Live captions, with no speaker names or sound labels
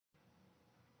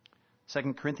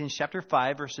2 Corinthians chapter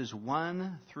 5, verses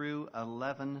 1 through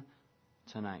 11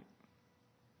 tonight.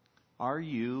 Are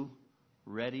you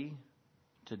ready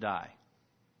to die?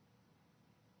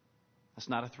 That's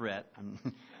not a threat.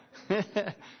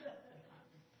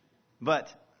 But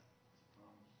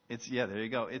there you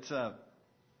go. It's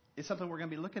something we're going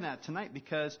to be looking at tonight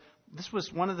because this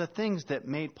was one of the things that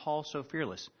made Paul so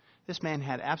fearless. This man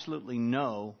had absolutely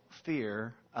no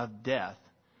fear of death.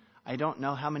 I don't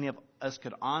know how many of us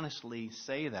could honestly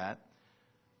say that.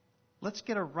 Let's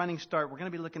get a running start. We're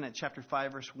going to be looking at chapter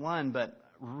 5, verse 1, but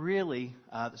really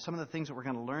some of the things that we're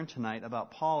going to learn tonight about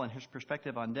Paul and his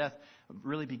perspective on death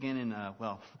really begin in,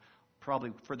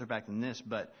 probably further back than this,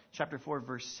 but chapter 4,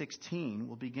 verse 16,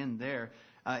 we'll begin there.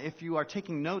 If you are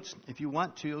taking notes, if you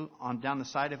want to, on down the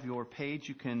side of your page,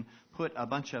 you can put a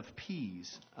bunch of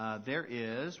P's.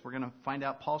 We're going to find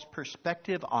out Paul's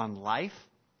perspective on life.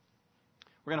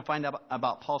 We're going to find out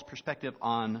about Paul's perspective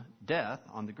on death,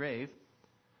 on the grave.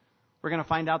 We're going to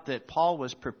find out that Paul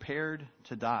was prepared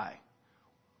to die.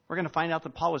 We're going to find out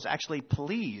that Paul was actually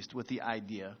pleased with the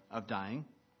idea of dying.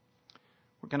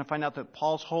 We're going to find out that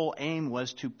Paul's whole aim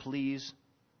was to please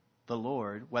the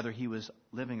Lord, whether he was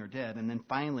living or dead. And then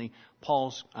finally,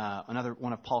 another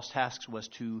one of Paul's tasks was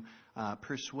to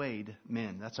persuade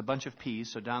men. That's a bunch of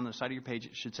P's. So down the side of your page,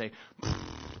 it should say, all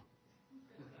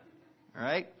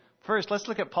right? First, let's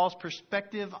look at Paul's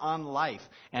perspective on life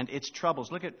and its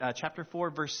troubles. Look at chapter 4,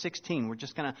 verse 16. We're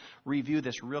just going to review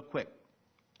this real quick.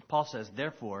 Paul says,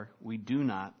 "Therefore, we do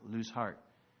not lose heart.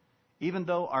 Even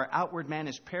though our outward man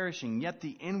is perishing, yet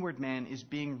the inward man is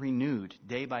being renewed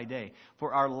day by day.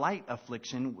 For our light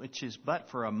affliction, which is but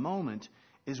for a moment,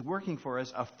 is working for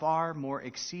us a far more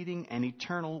exceeding and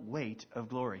eternal weight of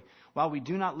glory. While we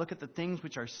do not look at the things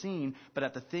which are seen, but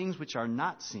at the things which are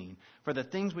not seen. For the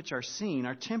things which are seen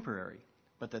are temporary,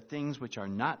 but the things which are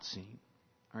not seen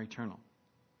are eternal."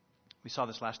 We saw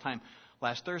this last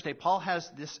Thursday. Paul has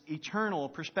this eternal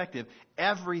perspective.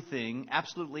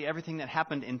 Absolutely everything that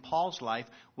happened in Paul's life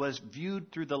was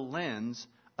viewed through the lens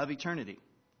of eternity.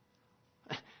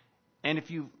 And if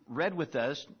you've read with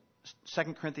us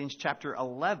 2 Corinthians chapter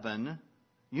 11,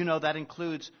 you know that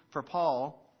includes, for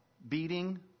Paul,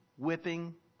 beating,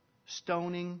 whipping,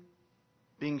 stoning,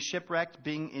 being shipwrecked,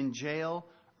 being in jail,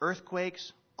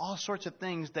 earthquakes, all sorts of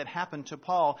things that happened to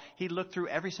Paul. He looked through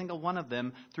every single one of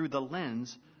them through the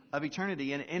lens of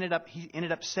eternity, and he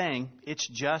ended up saying, it's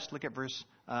just, look at verse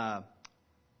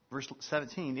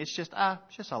 17, it's just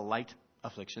a light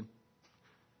affliction.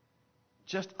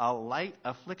 Just a light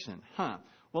affliction.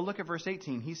 Well, look at verse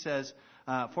 18. He says,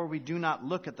 "For we do not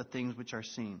look at the things which are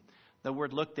seen." The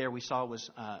word "look" there we saw was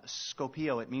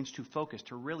scopio. It means to focus,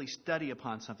 to really study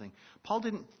upon something. Paul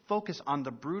didn't focus on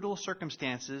the brutal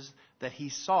circumstances that he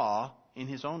saw in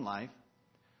his own life,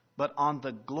 but on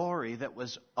the glory that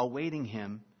was awaiting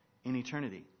him in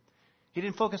eternity. He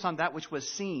didn't focus on that which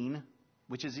was seen,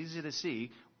 which is easy to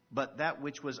see, but that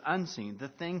which was unseen. The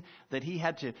thing that he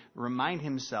had to remind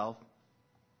himself,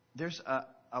 there's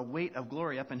a weight of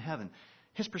glory up in heaven.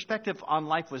 His perspective on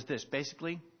life was this.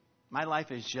 Basically, my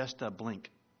life is just a blink.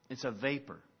 It's a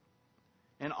vapor.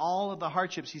 And all of the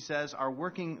hardships, he says, are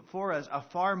working for us a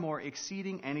far more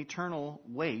exceeding and eternal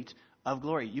weight of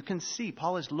glory. You can see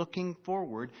Paul is looking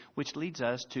forward, which leads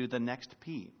us to the next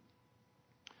P.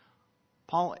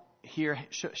 Paul here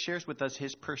shares with us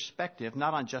his perspective,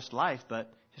 not on just life,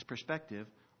 but his perspective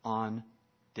on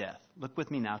death. Look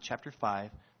with me now, chapter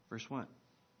 5, verse 1.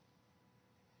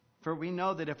 "For we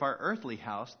know that if our earthly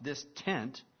house, this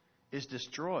tent, is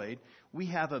destroyed, we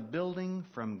have a building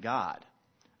from God,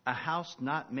 a house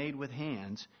not made with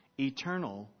hands,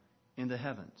 eternal in the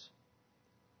heavens."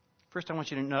 First, I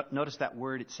want you to notice that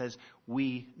word. It says,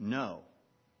 "we know."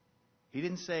 He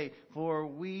didn't say, "for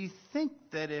we think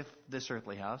that if this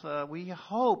earthly house, we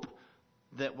hope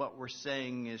that what we're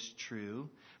saying is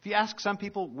true." If you ask some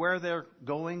people where they're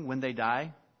going when they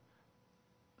die,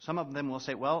 some of them will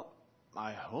say, "Well,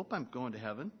 I hope I'm going to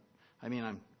heaven.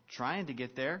 I'm trying to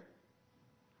get there.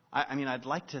 I'd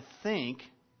like to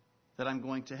think that I'm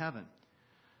going to heaven."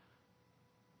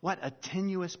 What a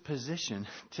tenuous position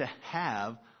to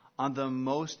have on the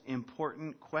most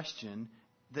important question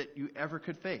that you ever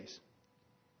could face.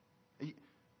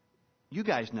 You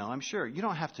guys know, I'm sure. You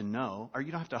don't have to know, or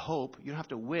you don't have to hope, you don't have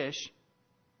to wish.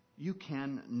 You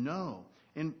can know.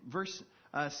 In verse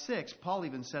 6, Paul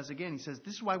even says again, he says,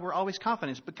 this is why we're always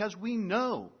confident, it's because we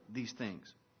know these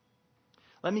things.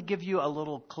 Let me give you a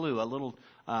little clue,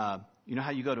 you know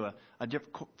how you go to a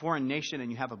different foreign nation and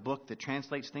you have a book that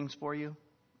translates things for you,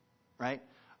 right?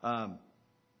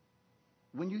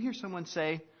 When you hear someone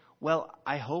say, "Well,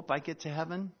 I hope I get to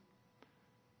heaven,"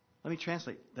 Let me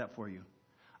translate that for you.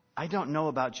 I don't know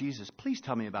about Jesus. Please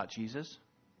tell me about Jesus.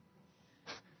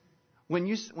 When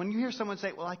you hear someone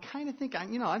say, well, I kind of think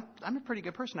I'm a pretty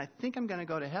good person. I think I'm going to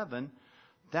go to heaven.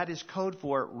 That is code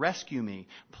for rescue me.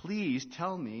 Please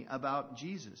tell me about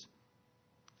Jesus.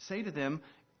 Say to them,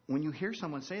 when you hear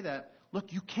someone say that,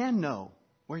 look, you can know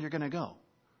where you're going to go.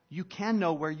 You can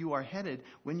know where you are headed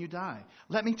when you die.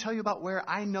 Let me tell you about where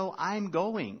I know I'm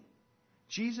going.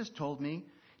 Jesus told me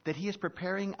that he is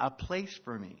preparing a place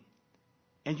for me.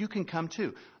 And you can come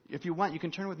too. If you want, you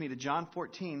can turn with me to John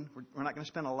 14. We're not going to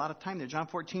spend a lot of time there. John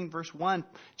 14, verse 1.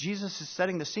 Jesus is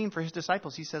setting the scene for his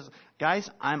disciples. He says, guys,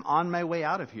 I'm on my way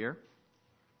out of here.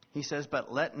 He says,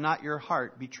 but let not your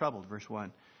heart be troubled. Verse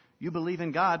 1. You believe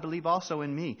in God, believe also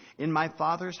in me. In my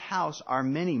Father's house are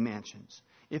many mansions.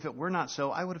 If it were not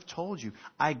so, I would have told you.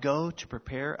 I go to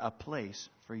prepare a place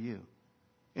for you.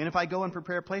 And if I go and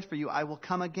prepare a place for you, I will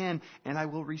come again and I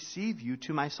will receive you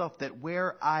to myself, that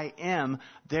where I am,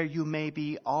 there you may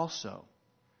be also.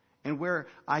 And where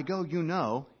I go, you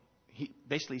know, he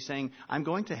basically saying, I'm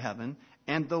going to heaven,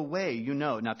 and the way you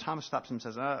know. Now Thomas stops him and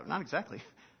says, not exactly.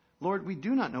 Lord, we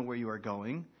do not know where you are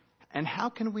going, and how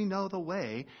can we know the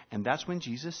way? And that's when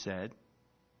Jesus said,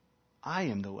 I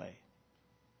am the way.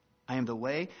 I am the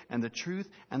way and the truth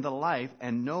and the life,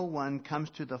 and no one comes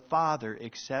to the Father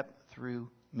except through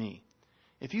me.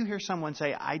 If you hear someone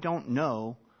say, I don't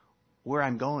know where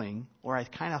I'm going, or I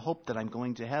kind of hope that I'm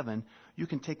going to heaven, you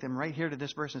can take them right here to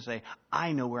this verse and say,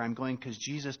 I know where I'm going because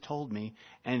Jesus told me,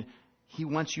 and he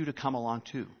wants you to come along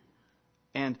too.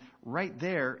 And right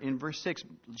there in verse 6,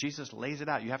 Jesus lays it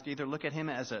out. You have to either look at him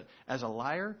as a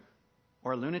liar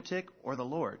or a lunatic or the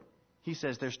Lord. He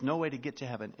says there's no way to get to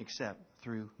heaven except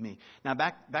through me. Now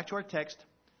back to our text,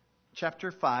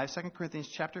 chapter 5, 2 Corinthians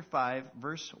chapter 5,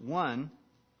 verse 1.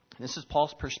 This is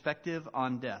Paul's perspective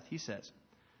on death. He says,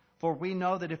 for we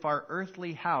know that if our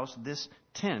earthly house, this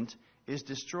tent, is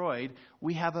destroyed,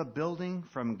 we have a building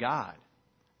from God,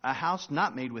 a house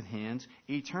not made with hands,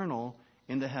 eternal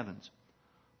in the heavens.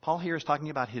 Paul here is talking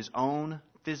about his own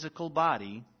physical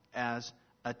body as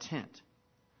a tent.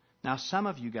 Now, some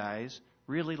of you guys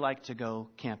really like to go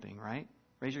camping, right?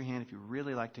 Raise your hand if you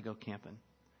really like to go camping.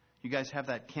 You guys have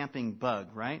that camping bug,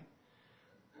 right?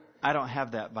 I don't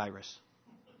have that virus.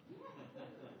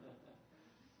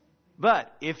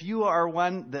 But if you are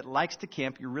one that likes to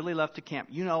camp, you really love to camp,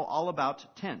 you know all about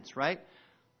tents, right?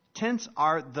 Tents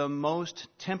are the most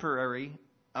temporary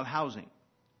of housing.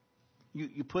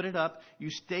 You put it up, you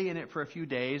stay in it for a few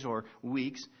days or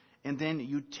weeks, and then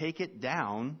you take it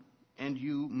down and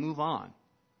you move on.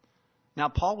 Now,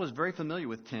 Paul was very familiar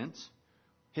with tents.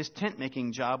 His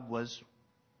tent-making job was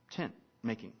tent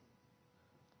making.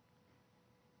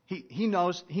 He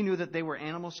knew that they were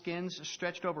animal skins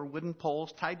stretched over wooden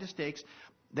poles, tied to stakes.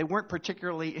 They weren't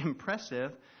particularly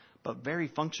impressive, but very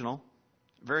functional,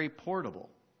 very portable.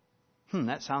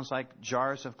 That sounds like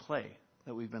jars of clay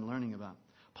that we've been learning about.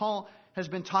 Paul has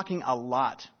been talking a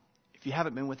lot. If you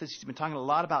haven't been with us, he's been talking a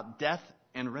lot about death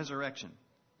and resurrection.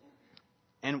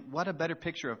 And what a better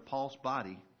picture of Paul's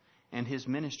body and his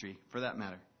ministry, for that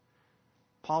matter.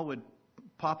 Paul would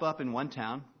pop up in one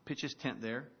town, pitch his tent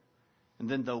there, and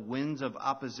then the winds of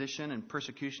opposition and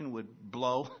persecution would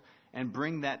blow and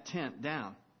bring that tent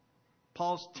down.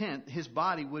 Paul's tent, his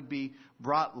body, would be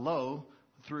brought low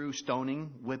through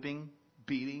stoning, whipping,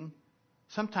 beating.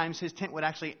 Sometimes his tent would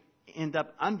actually end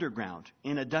up underground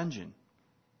in a dungeon.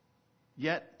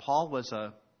 Yet Paul was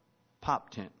a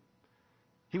pop tent.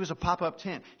 He was a pop-up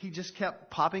tent. He just kept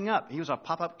popping up. He was a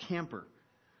pop-up camper.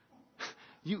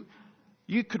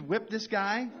 You could whip this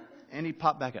guy and he'd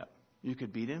pop back up. You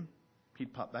could beat him.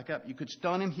 He'd pop back up. You could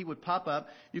stone him. He would pop up.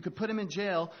 You could put him in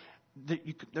jail.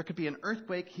 There could be an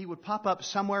earthquake. He would pop up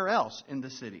somewhere else in the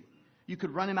city. You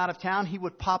could run him out of town. He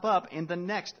would pop up in the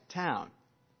next town.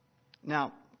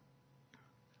 Now,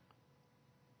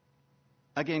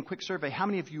 again, quick survey. How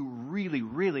many of you really,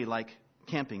 really like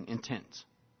camping in tents?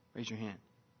 Raise your hand.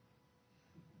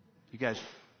 You guys,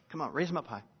 come on, raise them up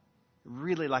high.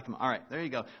 Really like them. All right, there you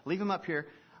go. Leave them up here,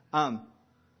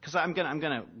 because I'm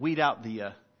gonna weed out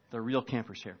the real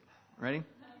campers here. Ready?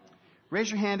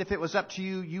 Raise your hand if it was up to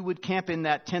you. You would camp in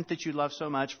that tent that you love so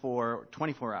much for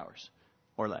 24 hours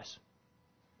or less.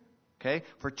 Okay,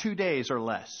 for 2 days or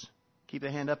less. Keep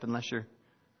the hand up unless you're.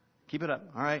 Keep it up.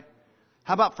 All right.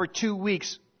 How about for 2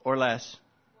 weeks or less?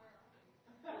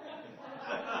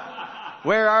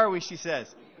 Where are we? She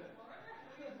says.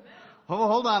 Oh,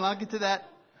 hold on. I'll get to that.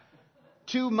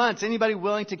 2 months. Anybody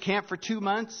willing to camp for 2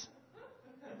 months?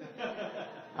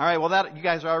 All right. Well, you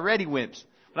guys are already wimps.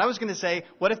 But I was going to say,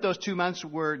 what if those 2 months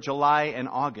were July and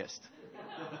August?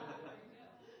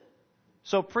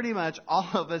 So pretty much all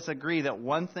of us agree that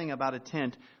one thing about a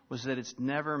tent was that it's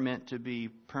never meant to be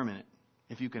permanent,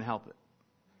 if you can help it.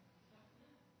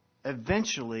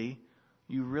 Eventually,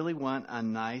 you really want a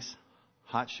nice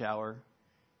hot shower,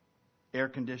 air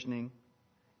conditioning,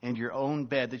 and your own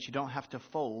bed that you don't have to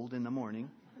fold in the morning.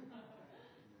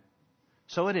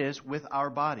 So it is with our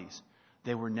bodies.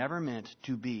 They were never meant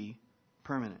to be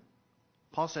permanent.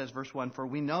 Paul says, verse 1, for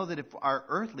we know that if our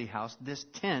earthly house, this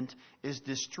tent, is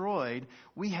destroyed,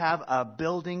 we have a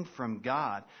building from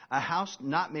God, a house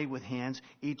not made with hands,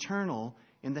 eternal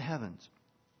in the heavens.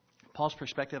 Paul's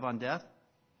perspective on death.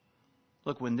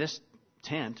 Look, when this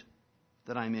tent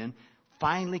that I'm in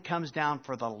finally comes down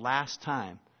for the last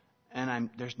time, and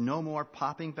there's no more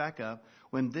popping back up,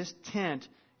 when this tent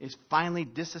is finally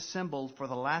disassembled for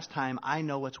the last time, I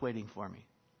know what's waiting for me.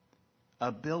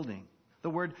 A building. The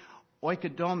word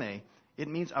oikodome, it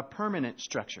means a permanent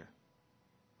structure.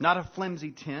 Not a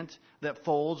flimsy tent that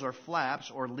folds or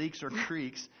flaps or leaks or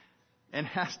creaks and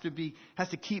has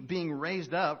to keep being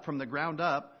raised up from the ground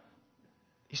up.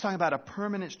 He's talking about a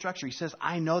permanent structure. He says,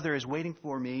 I know there is waiting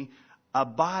for me a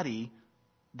body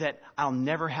that I'll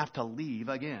never have to leave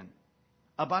again.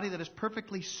 A body that is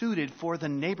perfectly suited for the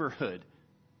neighborhood.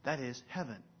 That is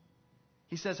heaven.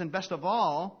 He says, and best of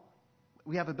all,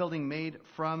 we have a building made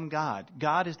from God.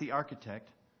 God is the architect,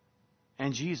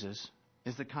 and Jesus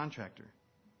is the contractor.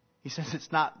 He says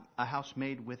it's not a house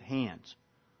made with hands.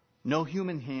 No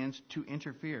human hands to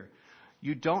interfere.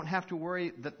 You don't have to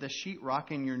worry that the sheetrock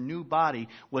in your new body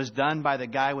was done by the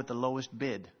guy with the lowest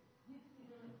bid.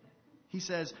 He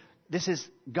says,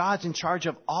 God's in charge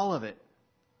of all of it.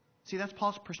 See, that's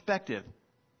Paul's perspective.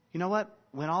 You know what?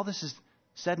 When all this is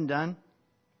said and done,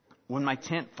 when my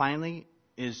tent finally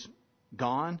is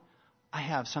gone, I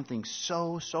have something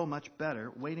so much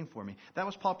better waiting for me. That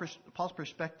was Paul's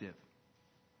perspective.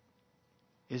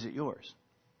 Is it yours?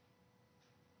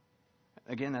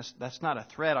 Again, that's not a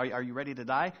threat. Are you ready to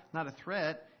die? Not a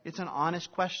threat. It's an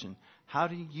honest question. How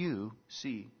do you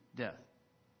see death?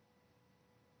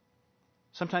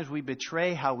 Sometimes we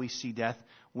betray how we see death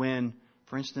when,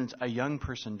 for instance, a young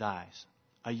person dies.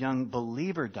 A young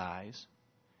believer dies,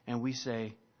 and we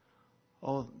say,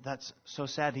 oh, that's so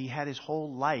sad. He had his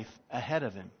whole life ahead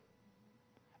of him.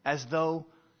 As though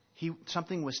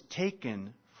something was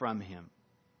taken from him.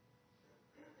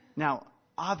 Now,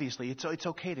 obviously, it's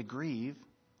okay to grieve.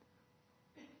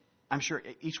 I'm sure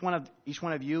each one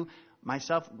of you,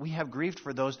 myself, we have grieved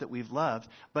for those that we've loved,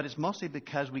 but it's mostly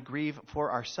because we grieve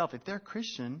for ourselves. If they're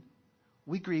Christian,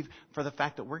 we grieve for the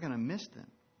fact that we're going to miss them.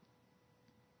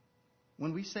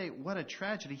 When we say, what a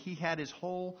tragedy, he had his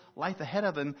whole life ahead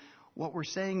of him, what we're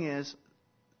saying is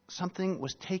something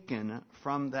was taken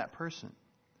from that person.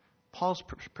 Paul's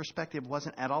perspective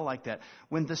wasn't at all like that.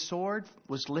 When the sword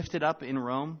was lifted up in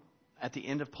Rome at the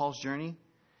end of Paul's journey,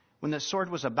 when the sword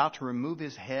was about to remove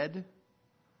his head,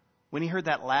 when he heard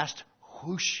that last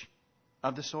whoosh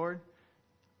of the sword,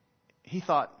 he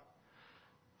thought,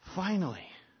 finally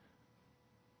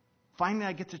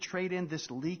I get to trade in this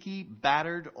leaky,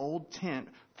 battered old tent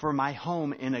for my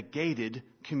home in a gated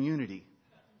community.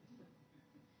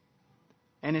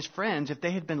 And his friends, if they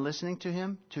had been listening to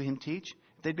him teach,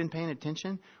 if they'd been paying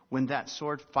attention, when that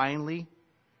sword finally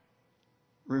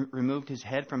removed his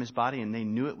head from his body and they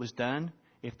knew it was done,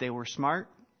 if they were smart,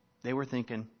 they were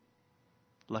thinking,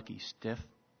 lucky stiff.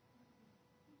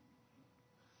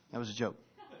 That was a joke.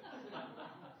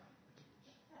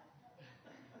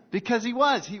 Because he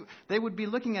was. They would be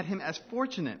looking at him as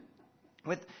fortunate.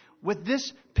 With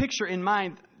this picture in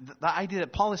mind, the idea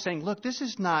that Paul is saying, look, this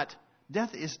is not,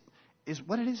 death is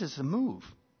what it is a move.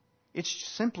 It's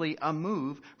simply a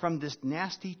move from this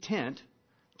nasty tent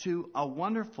to a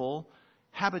wonderful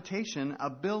habitation, a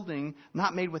building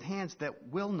not made with hands that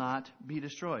will not be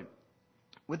destroyed.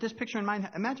 With this picture in mind,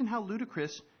 imagine how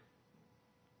ludicrous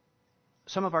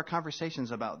some of our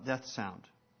conversations about death sound,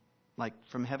 like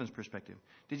from heaven's perspective.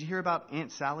 Did you hear about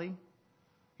Aunt Sally?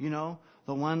 You know,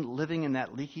 the one living in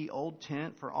that leaky old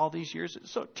tent for all these years.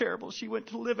 It's so terrible. She went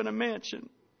to live in a mansion.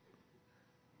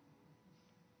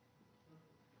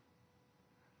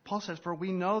 Paul says, for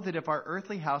we know that if our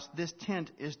earthly house, this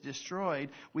tent, is destroyed,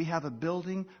 we have a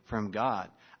building from God,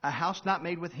 a house not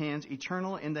made with hands,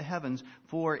 eternal in the heavens.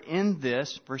 For in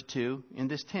this, verse 2, in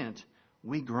this tent,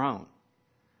 we groan,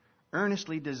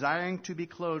 earnestly desiring to be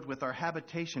clothed with our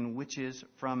habitation, which is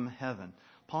from heaven.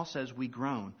 Paul says we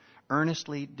groan,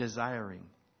 earnestly desiring.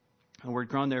 The word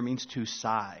groan there means to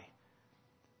sigh.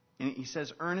 And he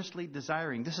says earnestly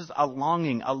desiring. This is a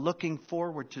longing, a looking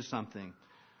forward to something.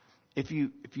 If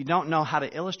you don't know how to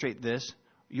illustrate this,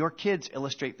 your kids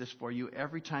illustrate this for you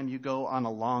every time you go on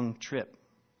a long trip.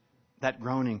 that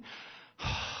groaning.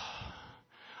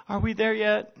 Are we there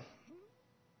yet?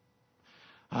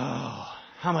 Oh,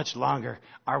 how much longer?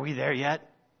 Are we there yet?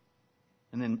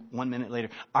 And then 1 minute later,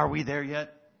 are we there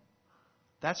yet?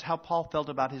 That's how Paul felt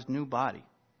about his new body.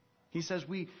 He says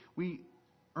we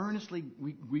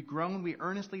groan, we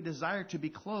earnestly desire to be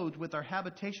clothed with our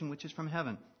habitation, which is from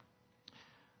heaven.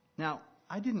 Now,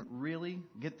 I didn't really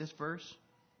get this verse,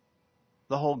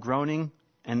 the whole groaning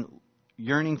and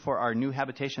yearning for our new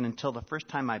habitation, until the first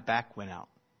time my back went out.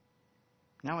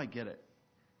 Now I get it.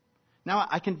 Now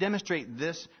I can demonstrate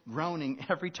this groaning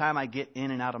every time I get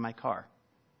in and out of my car.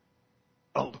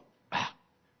 Oh,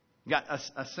 got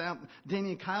a sound.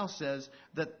 Daniel Kyle says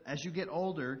that as you get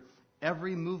older,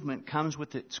 every movement comes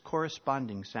with its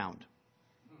corresponding sound.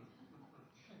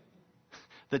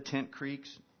 The tent creaks,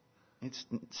 it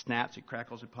snaps, it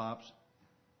crackles, it pops.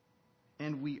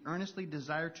 And we earnestly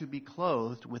desire to be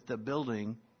clothed with the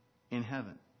building in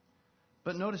heaven.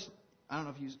 But notice, I don't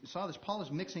know if you saw this, Paul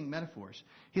is mixing metaphors.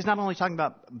 He's not only talking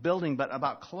about building, but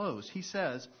about clothes. He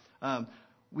says,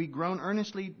 we groan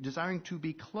earnestly desiring to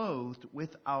be clothed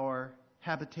with our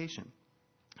habitation.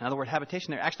 Now, the word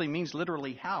habitation there actually means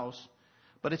literally house,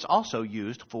 but it's also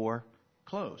used for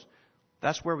clothes.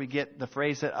 That's where we get the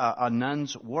phrase that a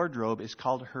nun's wardrobe is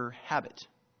called her habit,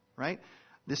 right?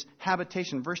 This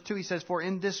habitation. Verse 2, he says, for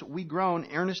in this we groan,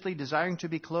 earnestly desiring to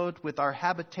be clothed with our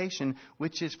habitation,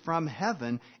 which is from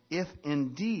heaven, if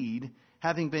indeed,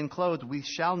 having been clothed, we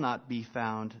shall not be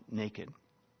found naked.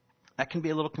 That can be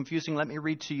a little confusing. Let me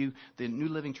read to you the New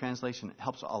Living Translation. It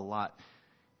helps a lot.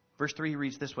 Verse 3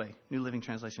 reads this way, New Living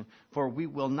Translation. For we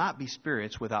will not be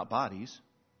spirits without bodies,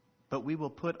 but we will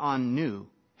put on new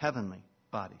heavenly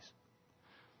bodies.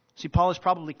 See, Paul is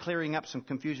probably clearing up some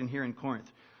confusion here in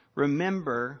Corinth.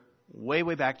 Remember, way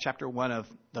back, chapter 1 of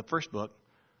the first book,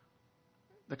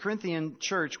 the Corinthian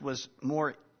church was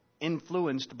more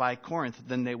influenced by Corinth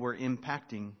than they were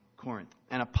impacting Corinth.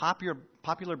 And a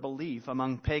popular belief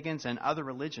among pagans and other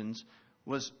religions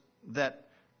was that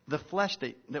the flesh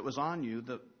that was on you,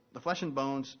 the flesh and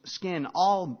bones, skin,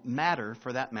 all matter,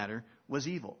 for that matter, was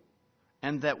evil.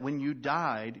 And that when you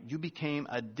died, you became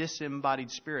a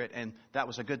disembodied spirit, and that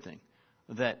was a good thing.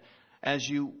 That as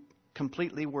you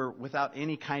completely were without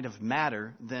any kind of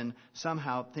matter, then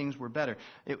somehow things were better.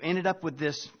 It ended up with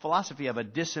this philosophy of a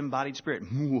disembodied spirit.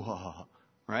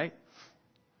 Right?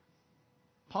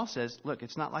 Paul says, look,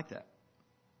 it's not like that.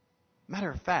 Matter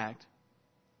of fact,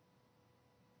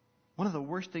 one of the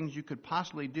worst things you could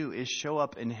possibly do is show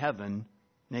up in heaven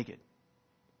naked.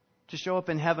 To show up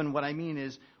in heaven, what I mean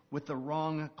is with the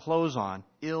wrong clothes on,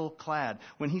 ill-clad.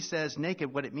 When he says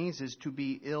naked, what it means is to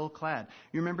be ill-clad.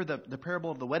 You remember the parable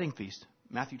of the wedding feast,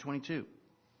 Matthew 22.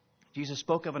 Jesus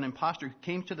spoke of an impostor who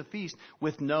came to the feast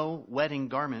with no wedding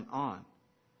garment on.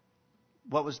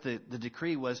 What was the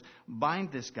decree was,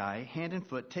 bind this guy hand and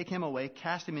foot, take him away,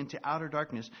 cast him into outer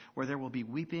darkness where there will be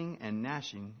weeping and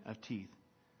gnashing of teeth.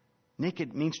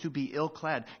 Naked means to be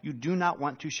ill-clad. You do not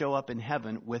want to show up in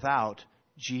heaven without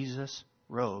Jesus'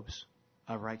 robes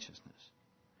of righteousness.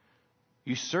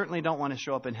 You certainly don't want to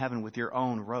show up in heaven with your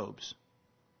own robes.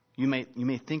 You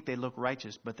may think they look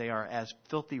righteous, but they are as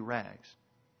filthy rags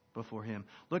before him.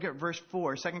 Look at verse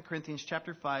 4, 2 Corinthians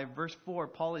chapter 5, verse 4.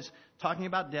 Paul is talking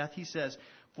about death. He says,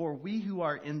 for we who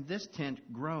are in this tent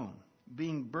groan,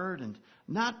 being burdened,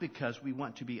 not because we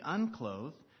want to be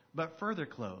unclothed, but further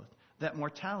clothed, that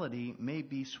mortality may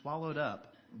be swallowed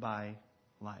up by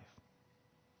life.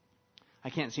 I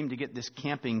can't seem to get this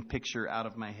camping picture out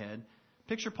of my head.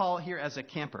 Picture Paul here as a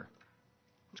camper.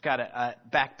 He's got a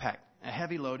backpack, a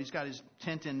heavy load. He's got his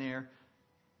tent in there,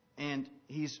 and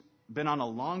he's been on a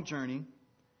long journey,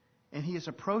 and he is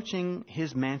approaching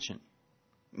his mansion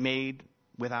made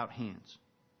without hands.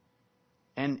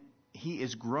 And he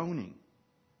is groaning.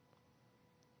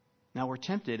 Now we're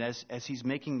tempted, as he's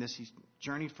making this, he's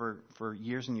journeyed for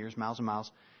years and years, miles and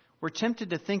miles. We're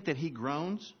tempted to think that he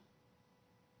groans,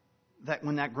 that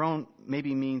when that groan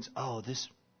maybe means, oh, this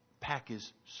pack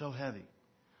is so heavy.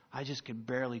 I just could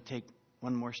barely take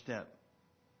one more step.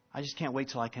 I just can't wait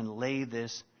till I can lay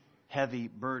this heavy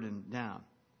burden down.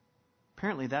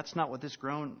 Apparently, that's not what this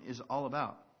groan is all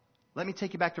about. Let me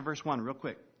take you back to verse 1 real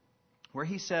quick, where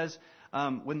he says,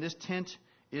 when this tent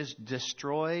is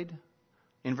destroyed,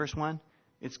 in verse 1,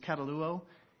 it's kataluo.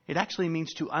 It actually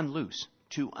means to unloose,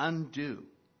 to undo.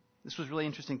 This was really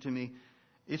interesting to me.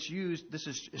 It's used, this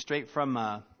is straight from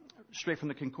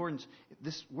the concordance.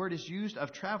 This word is used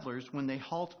of travelers when they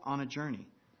halt on a journey,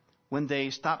 when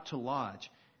they stop to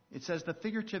lodge. It says the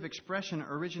figurative expression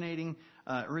originated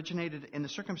in the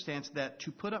circumstance that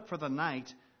to put up for the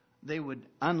night, they would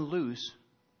unloose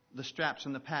the straps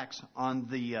and the packs on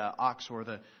the ox or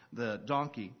the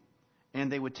donkey,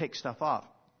 and they would take stuff off.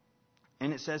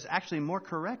 And it says, actually, more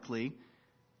correctly,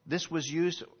 this was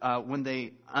used when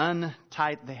they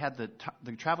untied, they had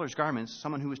the traveler's garments,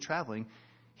 someone who was traveling,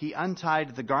 he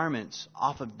untied the garments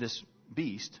off of this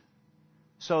beast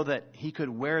so that he could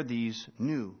wear these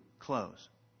new clothes.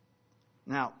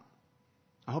 Now,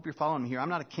 I hope you're following me here. I'm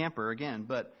not a camper, again,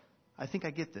 but I think I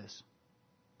get this.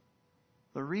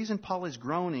 The reason Paul is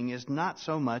groaning is not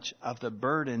so much of the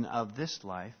burden of this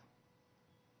life,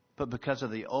 but because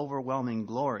of the overwhelming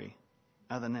glory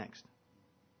of the next.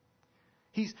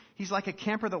 He's like a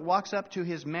camper that walks up to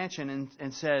his mansion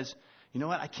and says, you know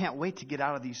what, I can't wait to get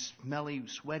out of these smelly,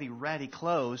 sweaty, ratty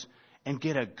clothes and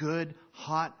get a good,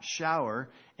 hot shower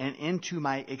and into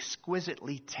my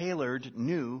exquisitely tailored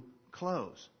new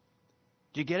clothes.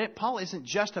 Do you get it? Paul isn't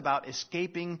just about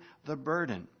escaping the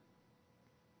burden.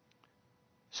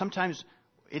 Sometimes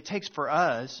it takes for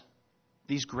us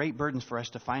these great burdens for us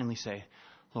to finally say,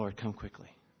 Lord, come quickly.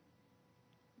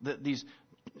 These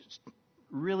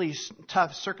really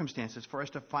tough circumstances for us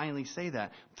to finally say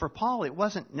that. For Paul, it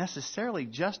wasn't necessarily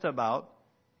just about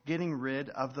getting rid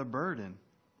of the burden.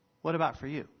 What about for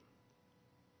you?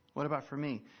 What about for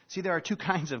me? See, there are two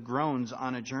kinds of groans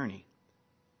on a journey.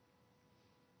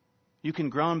 You can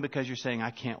groan because you're saying,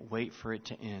 I can't wait for it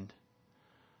to end.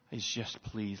 It's just,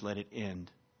 please let it end.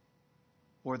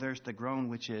 Or there's the groan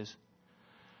which is,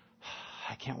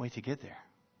 I can't wait to get there.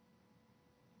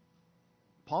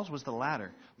 Paul's was the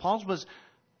latter. Paul's was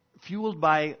fueled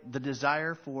by the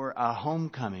desire for a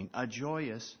homecoming, a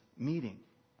joyous meeting.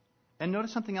 And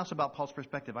notice something else about Paul's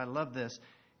perspective. I love this.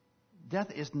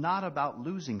 Death is not about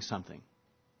losing something.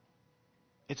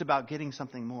 It's about getting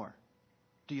something more.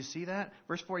 Do you see that?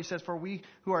 Verse 4, he says, for we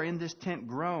who are in this tent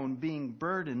groan, being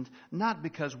burdened, not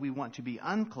because we want to be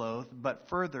unclothed, but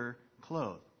further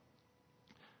clothed.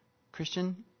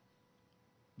 Christian,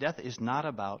 death is not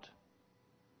about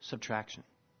subtraction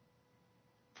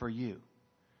for you.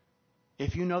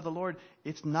 If you know the Lord,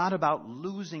 it's not about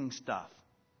losing stuff,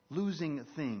 losing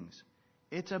things.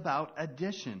 It's about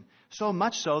addition. So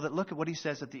much so that look at what he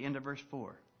says at the end of verse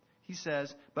 4. He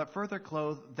says, but further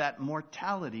clothed that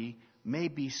mortality may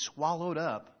be swallowed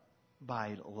up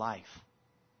by life.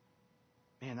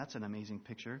 Man, that's an amazing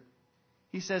picture.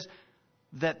 He says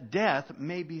that death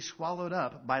may be swallowed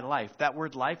up by life. That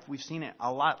word life, we've seen it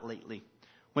a lot lately.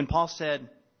 When Paul said,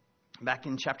 back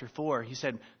in chapter 4, he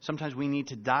said, sometimes we need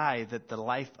to die that the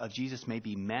life of Jesus may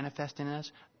be manifest in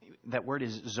us. That word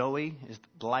is Zoe, is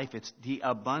life. It's the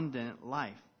abundant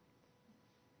life.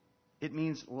 It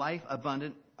means life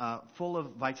abundant, full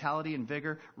of vitality and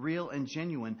vigor, real and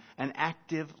genuine, an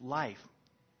active life.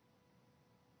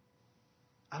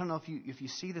 I don't know if you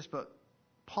see this, but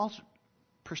Paul's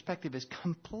perspective is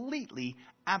completely,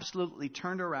 absolutely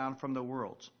turned around from the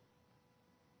world's.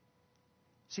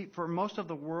 See, for most of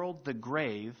the world, the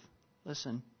grave,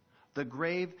 listen, the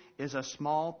grave is a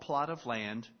small plot of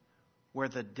land where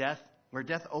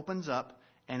death opens up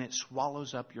and it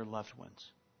swallows up your loved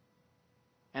ones.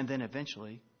 And then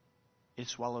eventually, it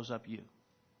swallows up you.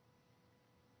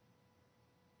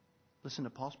 Listen to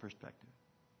Paul's perspective.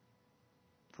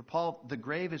 For Paul, the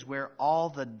grave is where all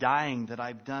the dying that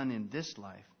I've done in this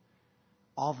life,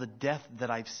 all the death that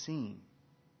I've seen,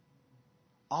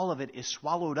 all of it is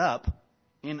swallowed up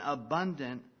in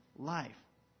abundant life.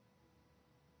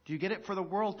 Do you get it? For the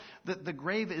world, the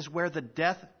grave is where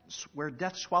death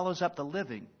swallows up the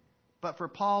living. But for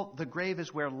Paul, the grave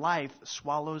is where life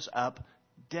swallows up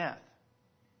death.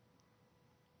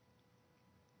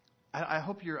 I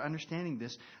hope you're understanding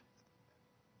this.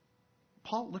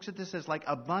 Paul looks at this as like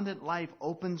abundant life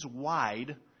opens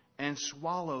wide and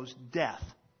swallows death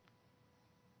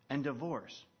and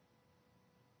divorce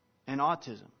and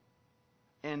autism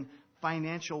and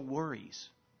financial worries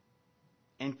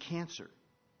and cancer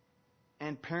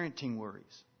and parenting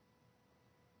worries.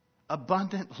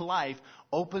 Abundant life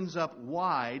opens up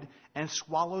wide and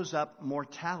swallows up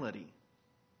mortality.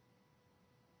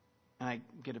 And I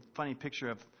get a funny picture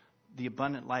of the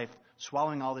abundant life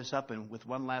swallowing all this up and with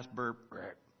one last burp,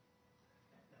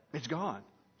 it's gone.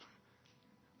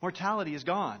 Mortality is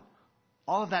gone.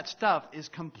 All of that stuff is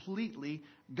completely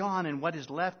gone, and what is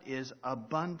left is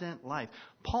abundant life.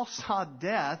 Paul saw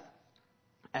death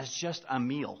as just a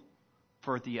meal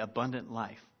for the abundant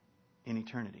life in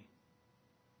eternity.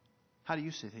 How do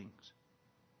you see things?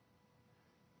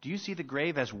 Do you see the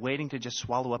grave as waiting to just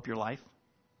swallow up your life?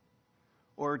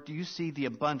 Or do you see the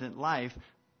abundant life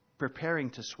preparing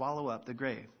to swallow up the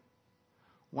grave?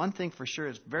 One thing for sure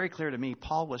is very clear to me,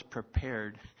 Paul was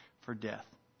prepared for death.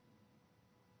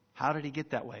 How did he get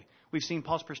that way? We've seen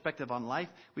Paul's perspective on life.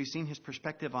 We've seen his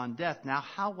perspective on death. Now,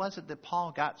 how was it that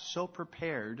Paul got so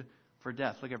prepared for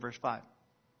death? Look at verse 5.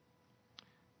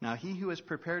 Now, he who has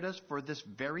prepared us for this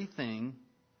very thing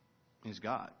is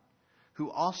God, who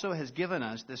also has given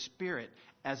us the Spirit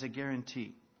as a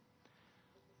guarantee.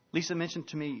 Lisa mentioned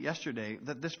to me yesterday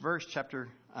that this verse, chapter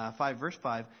 5, verse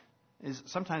 5, is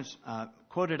sometimes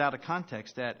quoted out of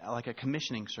context at like a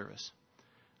commissioning service.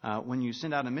 When you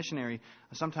send out a missionary,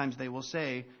 sometimes they will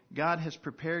say, God has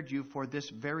prepared you for this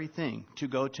very thing, to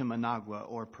go to Managua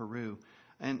or Peru.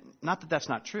 And not that that's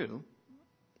not true,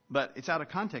 but it's out of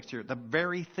context here. The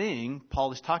very thing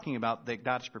Paul is talking about that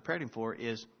God has prepared him for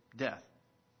is death.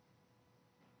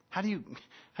 How do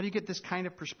you get this kind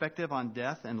of perspective on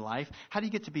death and life? How do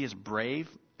you get to be as brave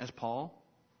as Paul?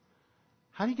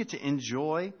 How do you get to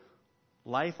enjoy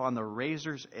life on the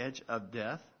razor's edge of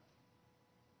death?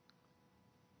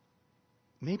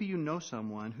 Maybe you know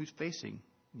someone who's facing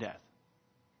death.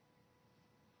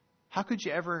 How could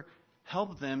you ever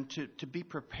help them to be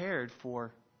prepared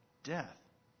for death?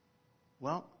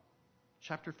 Well,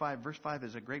 chapter 5, verse 5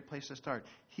 is a great place to start.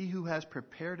 He who has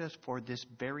prepared us for this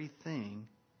very thing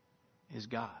is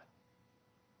God.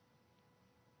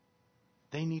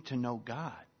 They need to know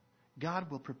God.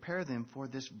 God will prepare them for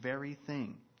this very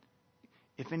thing.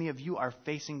 If any of you are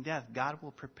facing death, God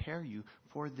will prepare you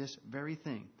for this very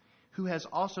thing. Who has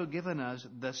also given us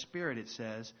the Spirit, it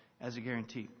says, as a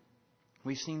guarantee.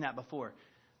 We've seen that before.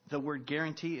 The word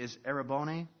guarantee is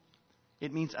arabone.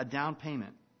 It means a down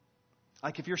payment.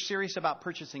 Like if you're serious about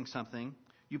purchasing something,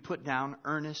 you put down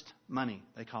earnest money,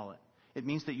 they call it. It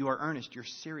means that you are earnest. You're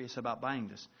serious about buying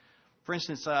this. For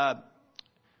instance, if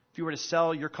you were to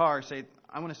sell your car, say,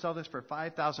 I want to sell this for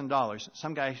 $5,000.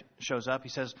 Some guy shows up. He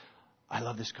says, I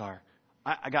love this car.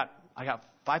 I got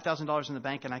 $5,000 in the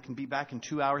bank and I can be back in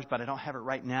 2 hours, but I don't have it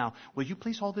right now. Will you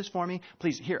please hold this for me?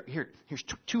 Please, here's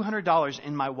 $200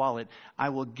 in my wallet. I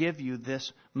will give you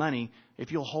this money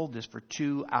if you'll hold this for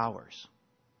 2 hours.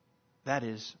 That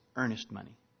is earnest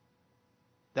money.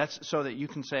 That's so that you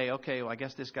can say, okay, well, I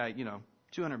guess this guy,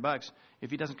 $200.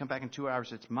 If he doesn't come back in 2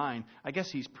 hours, it's mine. I guess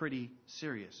he's pretty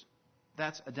serious.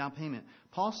 That's a down payment.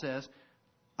 Paul says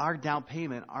our down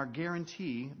payment, our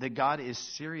guarantee that God is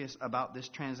serious about this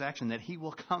transaction, that he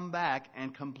will come back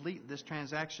and complete this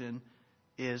transaction,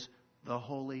 is the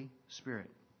Holy Spirit.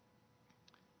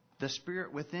 The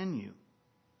Spirit within you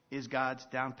is God's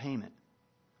down payment,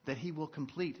 that he will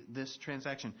complete this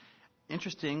transaction.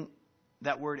 Interesting,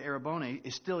 that word arabone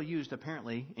is still used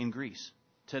apparently in Greece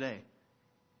today.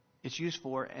 It's used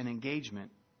for an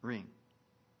engagement ring.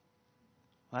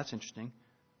 Well, that's interesting.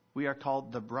 We are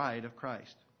called the bride of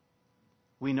Christ.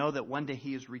 We know that one day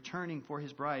he is returning for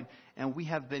his bride, and we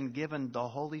have been given the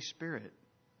Holy Spirit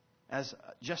as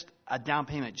just a down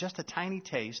payment, just a tiny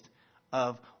taste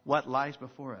of what lies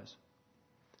before us.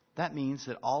 That means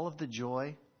that all of the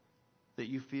joy that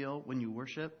you feel when you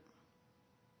worship,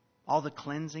 all the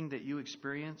cleansing that you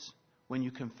experience when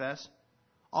you confess,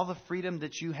 all the freedom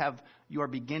that you are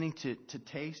beginning to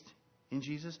taste in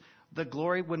Jesus, the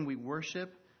glory when we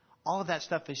worship, all of that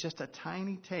stuff is just a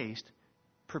tiny taste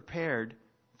prepared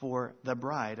for the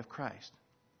bride of Christ.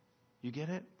 You get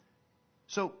it?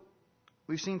 So,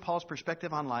 we've seen Paul's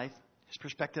perspective on life, his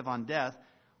perspective on death.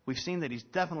 We've seen that he's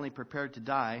definitely prepared to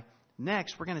die.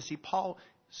 Next, we're going to see Paul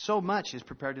so much is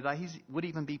prepared to die, he would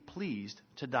even be pleased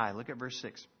to die. Look at verse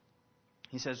 6.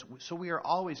 He says, so we are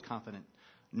always confident,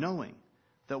 knowing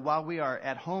that while we are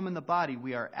at home in the body,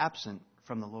 we are absent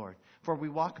from the Lord. For we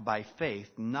walk by faith,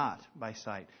 not by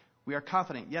sight. We are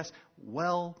confident, yes,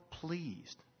 well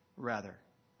pleased, rather,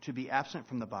 to be absent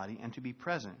from the body and to be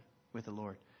present with the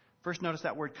Lord. First, notice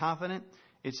that word confident.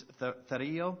 It's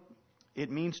therio.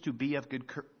 It means to be of good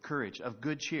courage, of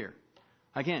good cheer.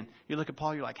 Again, you look at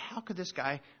Paul, you're like, how could this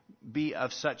guy be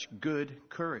of such good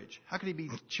courage? How could he be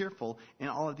cheerful in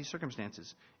all of these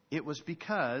circumstances? It was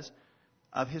because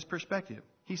of his perspective.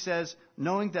 He says,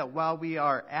 knowing that while we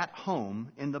are at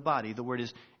home in the body, the word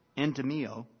is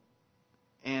endemio,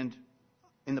 and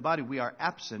in the body we are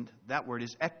absent, that word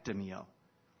is ektemio.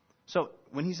 So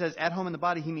when he says at home in the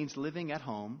body, he means living at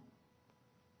home.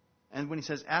 And when he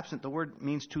says absent, the word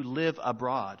means to live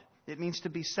abroad. It means to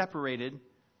be separated,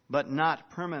 but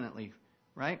not permanently,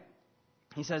 right?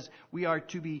 He says when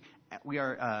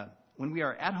we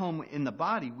are at home in the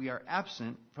body, we are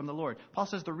absent from the Lord. Paul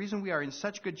says the reason we are in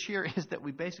such good cheer is that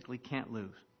we basically can't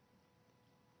lose.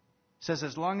 He says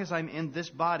as long as I'm in this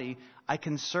body, I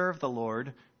can serve the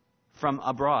Lord from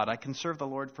abroad. I can serve the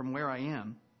Lord from where I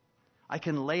am. I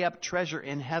can lay up treasure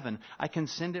in heaven. I can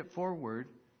send it forward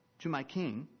to my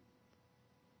King.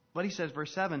 But he says,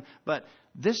 verse 7, but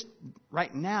this,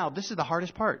 right now, this is the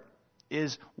hardest part.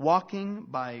 is walking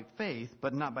by faith,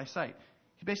 but not by sight.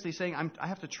 He's basically saying, I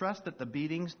have to trust that the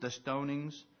beatings, the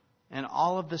stonings, and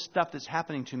all of the stuff that's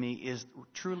happening to me is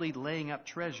truly laying up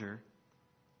treasure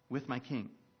with my King.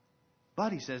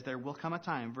 But he says there will come a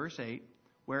time, verse 8,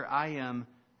 where I am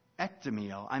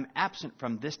ectomio. I'm absent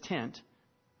from this tent,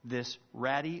 this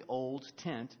ratty old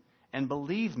tent. And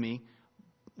believe me,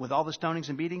 with all the stonings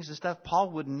and beatings and stuff,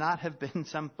 Paul would not have been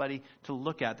somebody to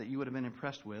look at that you would have been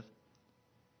impressed with.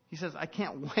 He says, I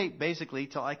can't wait, basically,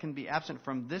 till I can be absent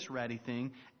from this ratty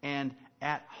thing and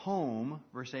at home,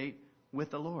 verse 8, with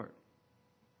the Lord.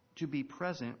 To be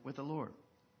present with the Lord.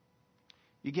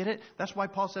 You get it? That's why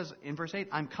Paul says in verse 8,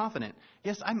 I'm confident.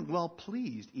 Yes, I'm well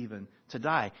pleased even to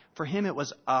die. For him it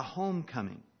was a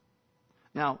homecoming.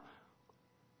 Now,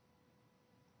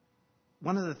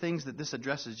 one of the things that this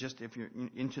addresses, just if you're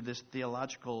into this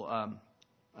theological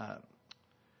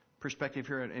perspective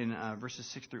here in verses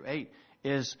 6 through 8,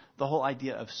 is the whole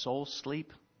idea of soul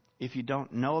sleep. If you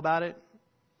don't know about it,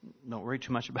 don't worry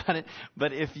too much about it.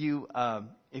 But if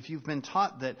you've been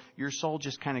taught that your soul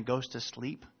just kind of goes to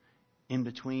sleep in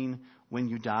between when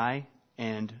you die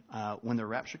and when the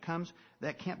rapture comes,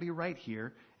 that can't be right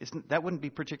here. That wouldn't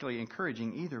be particularly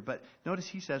encouraging either. But notice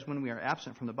he says when we are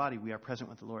absent from the body, we are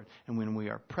present with the Lord. And when we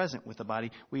are present with the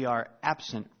body, we are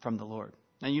absent from the Lord.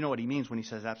 Now, you know what he means when he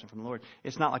says absent from the Lord.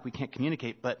 It's not like we can't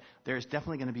communicate, but there's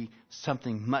definitely going to be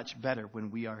something much better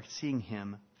when we are seeing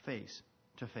him face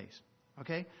to face.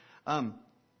 Okay?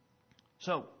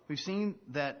 So, we've seen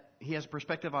that he has a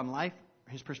perspective on life,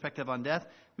 his perspective on death.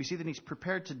 We see that he's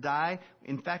prepared to die.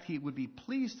 In fact, he would be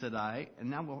pleased to die. And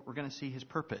now we're going to see his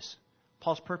purpose.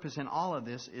 Paul's purpose in all of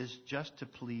this is just to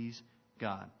please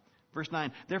God. Verse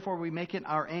 9, therefore we make it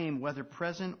our aim, whether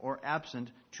present or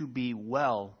absent, to be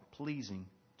well pleasing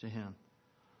to him.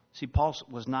 See, Paul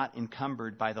was not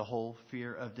encumbered by the whole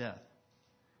fear of death.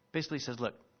 Basically he says,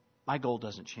 look, my goal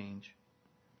doesn't change.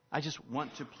 I just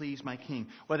want to please my King.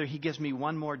 Whether he gives me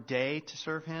one more day to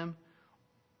serve him,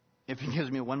 if he gives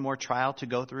me one more trial to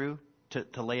go through,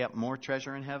 to lay up more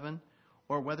treasure in heaven,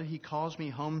 or whether he calls me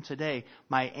home today,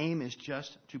 my aim is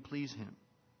just to please him.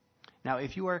 Now,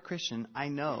 if you are a Christian, I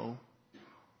know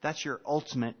that's your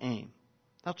ultimate aim.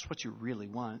 That's what you really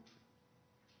want,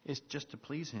 is just to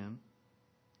please him.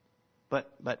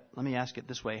 But let me ask it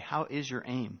this way. How is your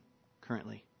aim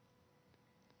currently?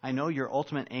 I know your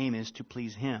ultimate aim is to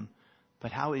please him,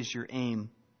 but how is your aim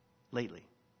lately?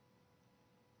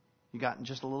 You gotten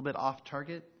just a little bit off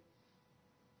target?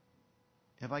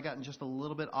 Have I gotten just a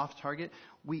little bit off target?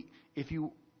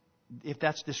 If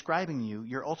that's describing you,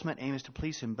 your ultimate aim is to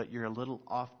please him, but you're a little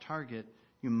off target,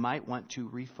 you might want to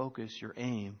refocus your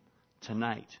aim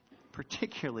tonight,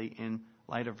 particularly in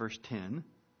light of verse 10.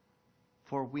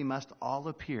 For we must all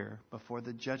appear before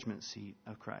the judgment seat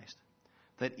of Christ,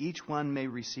 that each one may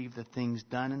receive the things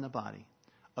done in the body,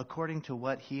 according to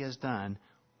what he has done,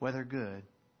 whether good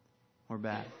or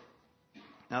bad.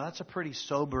 Now that's a pretty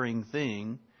sobering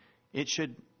thing. It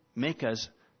should make us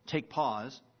take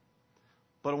pause.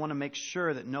 But I want to make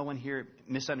sure that no one here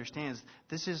misunderstands.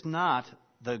 This is not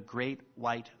the great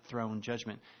white throne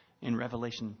judgment in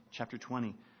Revelation chapter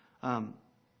 20.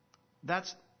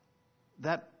 That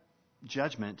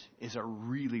judgment is a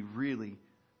really, really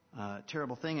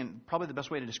terrible thing. And probably the best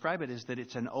way to describe it is that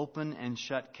it's an open and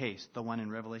shut case, the one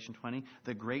in Revelation 20,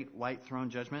 the great white throne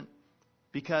judgment.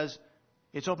 Because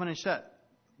it's open and shut.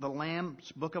 The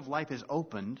Lamb's book of life is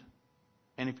opened.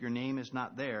 And if your name is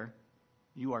not there,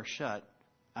 you are shut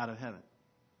out of heaven.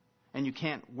 And you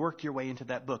can't work your way into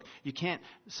that book. You can't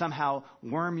somehow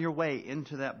worm your way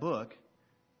into that book.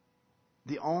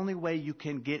 The only way you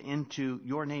can get into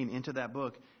your name into that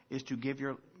book is to give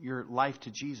your life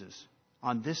to Jesus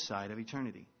on this side of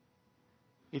eternity.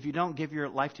 If you don't give your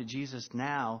life to Jesus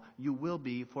now, you will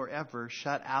be forever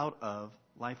shut out of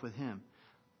life with him.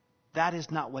 That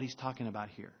is not what he's talking about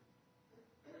here.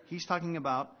 He's talking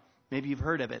about, maybe you've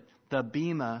heard of it, the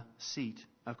bema seat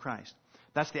of Christ.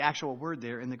 That's the actual word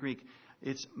there in the Greek.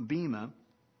 It's bema.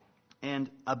 And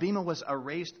a bema was a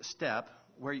raised step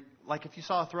where, like if you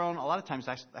saw a throne, a lot of times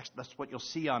that's what you'll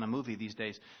see on a movie these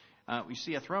days. You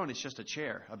see a throne, it's just a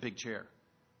chair, a big chair.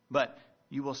 But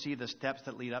you will see the steps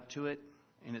that lead up to it,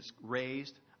 and it's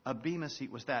raised. A bema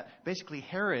seat was that. Basically,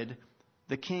 Herod,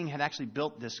 the king, had actually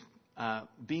built this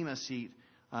bema seat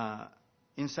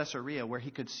in Caesarea where he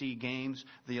could see games,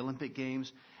 the Olympic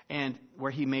Games, and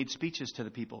where he made speeches to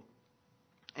the people.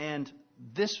 And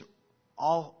this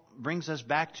all brings us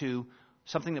back to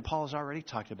something that Paul has already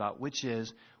talked about, which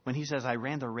is when he says, I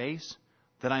ran the race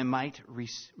that I might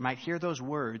hear those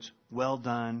words, well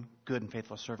done, good and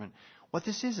faithful servant. What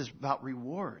this is about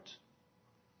rewards.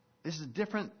 This is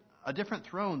different a different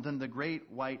throne than the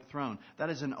great white throne. That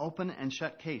is an open and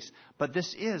shut case. But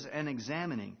this is an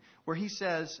examining, where he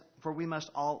says, for we must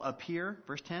all appear,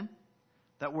 verse 10,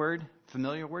 that word,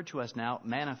 familiar word to us now,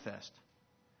 manifest,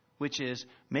 which is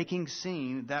making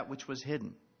seen that which was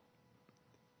hidden.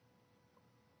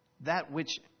 That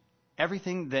which,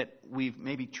 everything that we've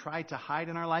maybe tried to hide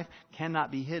in our life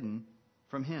cannot be hidden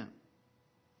from him.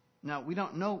 Now, we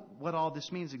don't know what all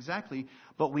this means exactly,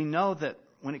 but we know that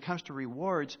when it comes to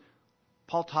rewards,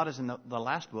 Paul taught us in the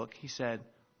last book, he said,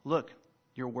 look,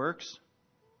 your works,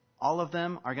 all of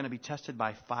them are going to be tested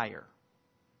by fire.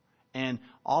 And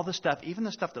all the stuff, even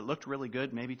the stuff that looked really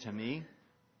good maybe to me,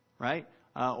 right?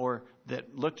 Or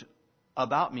that looked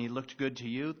about me, looked good to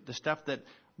you, the stuff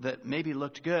that maybe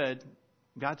looked good,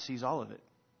 God sees all of it.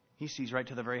 He sees right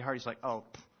to the very heart. He's like, oh,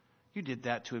 you did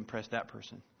that to impress that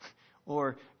person.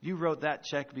 Or you wrote that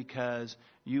check because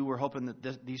you were hoping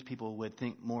that these people would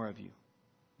think more of you.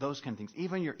 Those kind of things.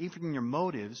 Even your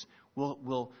motives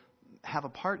will have a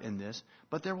part in this,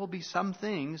 but there will be some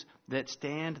things that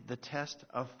stand the test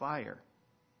of fire.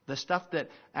 The stuff that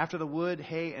after the wood,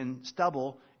 hay, and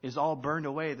stubble is all burned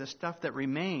away, the stuff that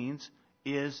remains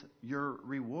is your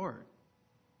reward.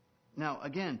 Now,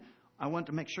 again, I want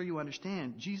to make sure you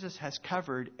understand, Jesus has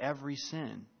covered every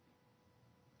sin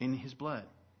in his blood.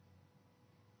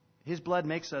 His blood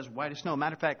makes us white as snow.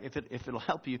 Matter of fact, if it'll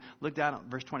help you, look down at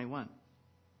verse 21.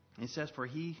 It says, for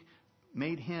he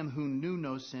made him who knew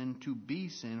no sin to be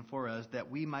sin for us,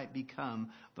 that we might become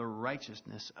the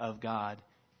righteousness of God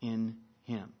in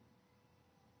him.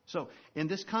 So, in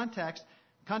this context,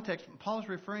 Paul is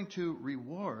referring to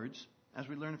rewards, as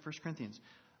we learn in 1 Corinthians.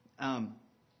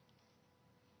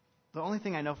 The only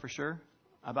thing I know for sure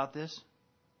about this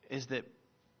is that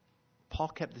Paul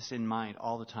kept this in mind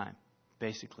all the time,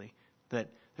 basically. That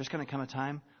there's going to come a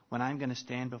time when I'm going to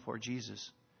stand before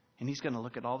Jesus, and he's going to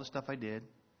look at all the stuff I did,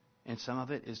 and some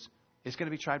of it is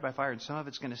going to be tried by fire, and some of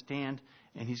it's going to stand,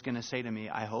 and he's going to say to me,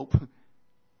 I hope,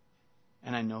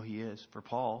 and I know he is, for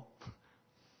Paul,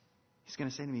 he's going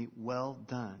to say to me, well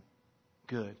done,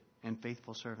 good and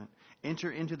faithful servant.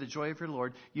 Enter into the joy of your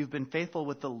Lord. You've been faithful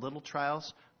with the little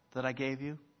trials that I gave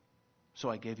you, so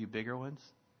I gave you bigger ones.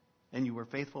 And you were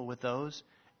faithful with those.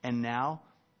 And now,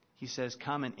 he says,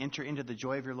 come and enter into the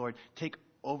joy of your Lord. Take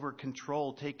over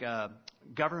control, take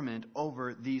government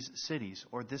over these cities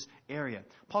or this area.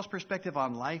 Paul's perspective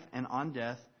on life and on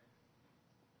death,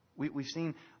 we've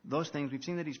seen those things. We've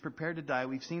seen that he's prepared to die.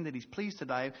 We've seen that he's pleased to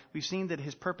die. We've seen that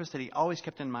his purpose that he always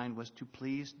kept in mind was to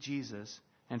please Jesus.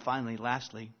 And finally,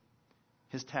 lastly,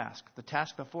 his task. The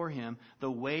task before him, the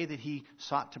way that he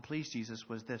sought to please Jesus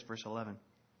was this, verse 11.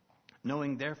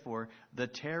 Knowing, therefore, the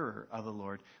terror of the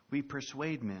Lord, we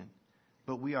persuade men,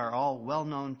 but we are all well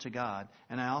known to God,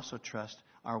 and I also trust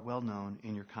are well known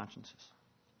in your consciences.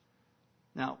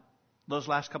 Now, those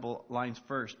last couple lines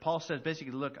first. Paul says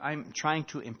basically, look, I'm trying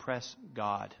to impress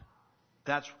God.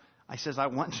 I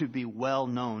want to be well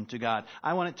known to God.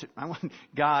 I want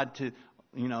God to,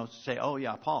 say, oh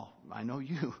yeah, Paul, I know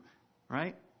you,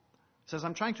 right? He says,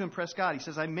 I'm trying to impress God. He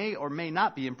says, I may or may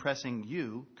not be impressing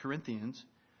you, Corinthians,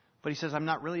 but he says, I'm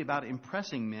not really about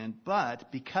impressing men,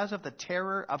 but because of the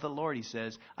terror of the Lord, he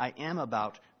says, I am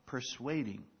about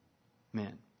persuading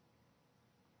men.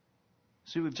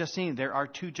 So we've just seen there are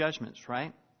two judgments,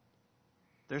 right?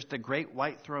 There's the great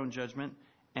white throne judgment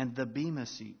and the bema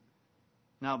seat.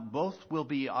 Now, both will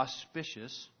be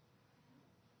auspicious,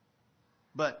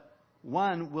 but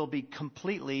one will be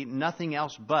completely nothing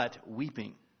else but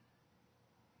weeping.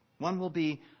 One will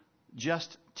be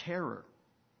just terror.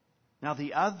 Now,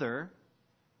 the other,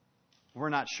 we're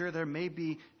not sure. There may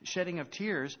be shedding of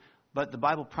tears, but the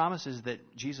Bible promises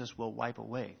that Jesus will wipe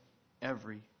away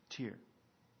every tear.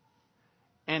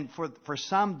 And for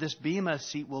some, this bema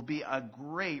seat will be a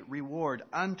great reward,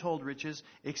 untold riches,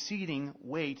 exceeding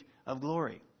weight of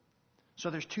glory.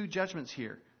 So there's two judgments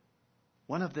here.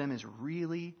 One of them is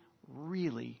really,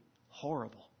 really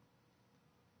horrible,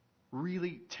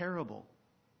 really terrible,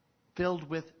 filled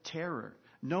with terror.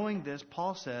 Knowing this,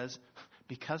 Paul says,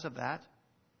 because of that,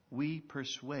 we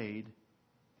persuade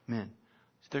men.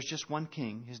 There's just one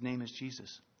king. His name is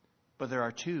Jesus. But there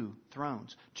are two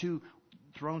thrones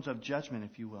of judgment,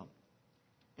 if you will.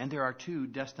 And there are two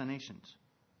destinations.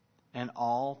 And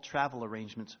all travel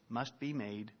arrangements must be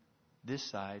made this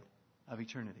side of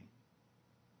eternity.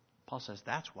 Paul says,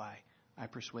 that's why I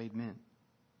persuade men.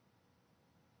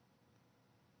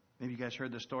 Maybe you guys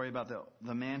heard the story about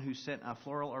the man who sent a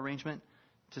floral arrangement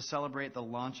to celebrate the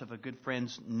launch of a good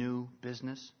friend's new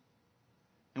business.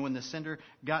 And when the sender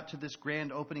got to this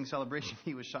grand opening celebration,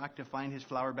 he was shocked to find his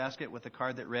flower basket with a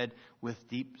card that read, with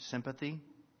deep sympathy.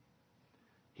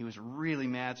 He was really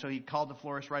mad, so he called the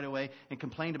florist right away and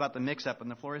complained about the mix-up. And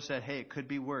the florist said, hey, it could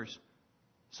be worse.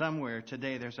 Somewhere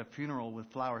today there's a funeral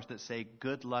with flowers that say,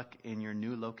 good luck in your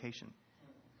new location.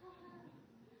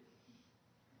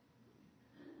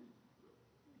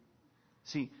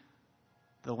 See,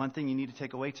 the one thing you need to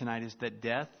take away tonight is that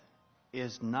death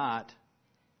is not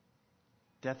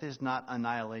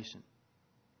annihilation.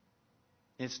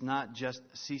 It's not just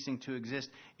ceasing to exist.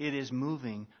 It is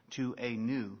moving to a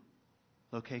new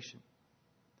location.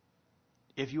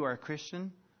 If you are a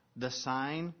Christian, the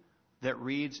sign that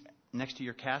reads next to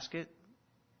your casket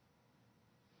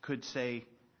could say,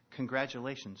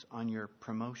 congratulations on your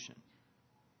promotion.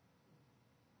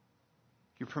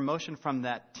 Your promotion from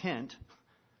that tent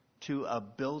to a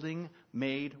building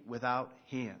made without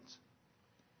hands.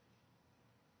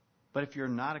 But if you're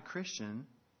not a Christian,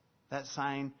 that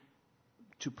sign,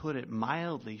 to put it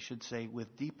mildly, should say,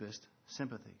 with deepest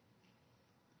sympathy.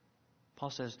 Paul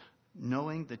says,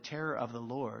 knowing the terror of the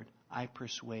Lord, I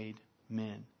persuade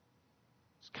men.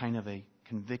 It's kind of a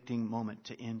convicting moment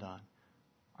to end on.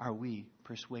 Are we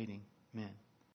persuading men?